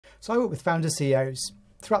So I work with founders, CEOs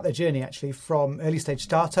throughout their journey, actually, from early stage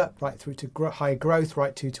startup right through to high growth,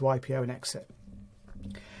 right to IPO and exit.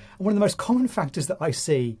 And one of the most common factors that I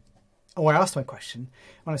see, or I ask my question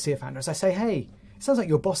when I see a founder, is I say, hey, it sounds like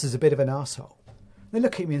your boss is a bit of an arsehole. They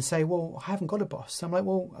look at me and say, well, I haven't got a boss. I'm like,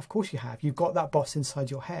 well, of course you have. You've got that boss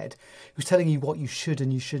inside your head who's telling you what you should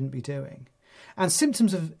and you shouldn't be doing. And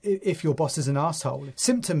symptoms of if your boss is an arsehole,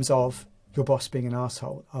 symptoms of your boss being an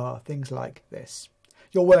arsehole are things like this.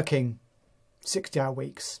 You're working 60-hour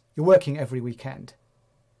weeks. You're working every weekend.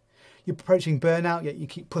 You're approaching burnout, yet you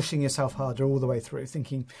keep pushing yourself harder all the way through,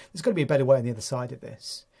 thinking there's got to be a better way on the other side of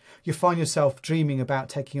this. You find yourself dreaming about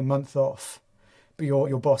taking a month off, but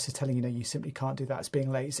your boss is telling you, no, you simply can't do that. It's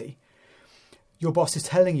being lazy. Your boss is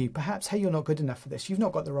telling you, perhaps, hey, you're not good enough for this. You've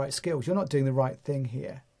not got the right skills. You're not doing the right thing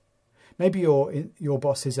here. Maybe your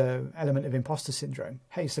boss is an element of imposter syndrome.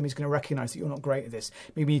 Hey, somebody's going to recognize that you're not great at this.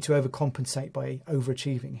 Maybe you need to overcompensate by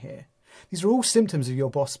overachieving here. These are all symptoms of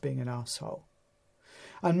your boss being an arsehole.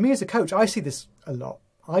 And me as a coach, I see this a lot.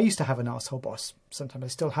 I used to have an arsehole boss. Sometimes I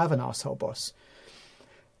still have an arsehole boss.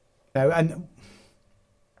 And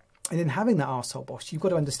in having that arsehole boss, you've got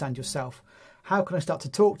to understand yourself. How can I start to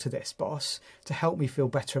talk to this boss to help me feel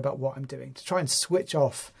better about what I'm doing? To try and switch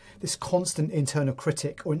off this constant internal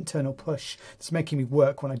critic or internal push that's making me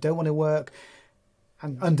work when I don't want to work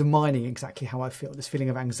and undermining exactly how I feel, this feeling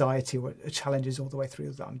of anxiety or challenges all the way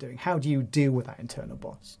through that I'm doing. How do you deal with that internal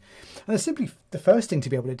boss? And simply the first thing to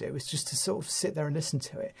be able to do is just to sort of sit there and listen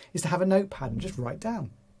to it, is to have a notepad and just write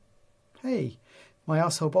down, hey, my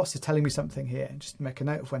arsehole boss is telling me something here, and just make a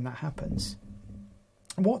note of when that happens.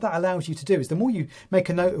 And what that allows you to do is the more you make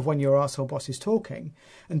a note of when your arsehole boss is talking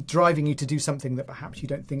and driving you to do something that perhaps you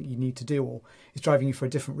don't think you need to do or is driving you for a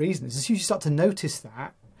different reason, as soon as you start to notice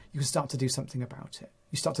that, you can start to do something about it.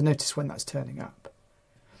 You start to notice when that's turning up.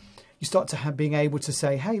 You start to being able to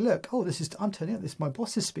say, hey, look, oh, I'm turning up, my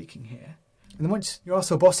boss is speaking here. And then once your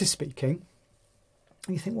arsehole boss is speaking,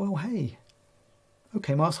 and you think, well, hey,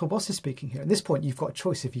 okay, my arsehole boss is speaking here. At this point, you've got a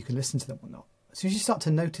choice if you can listen to them or not. As soon as you start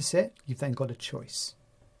to notice it, you've then got a choice.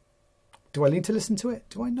 Do I need to listen to it?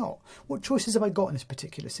 Do I not? What choices have I got in this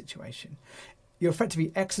particular situation? You're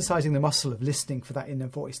effectively exercising the muscle of listening for that inner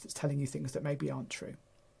voice that's telling you things that maybe aren't true.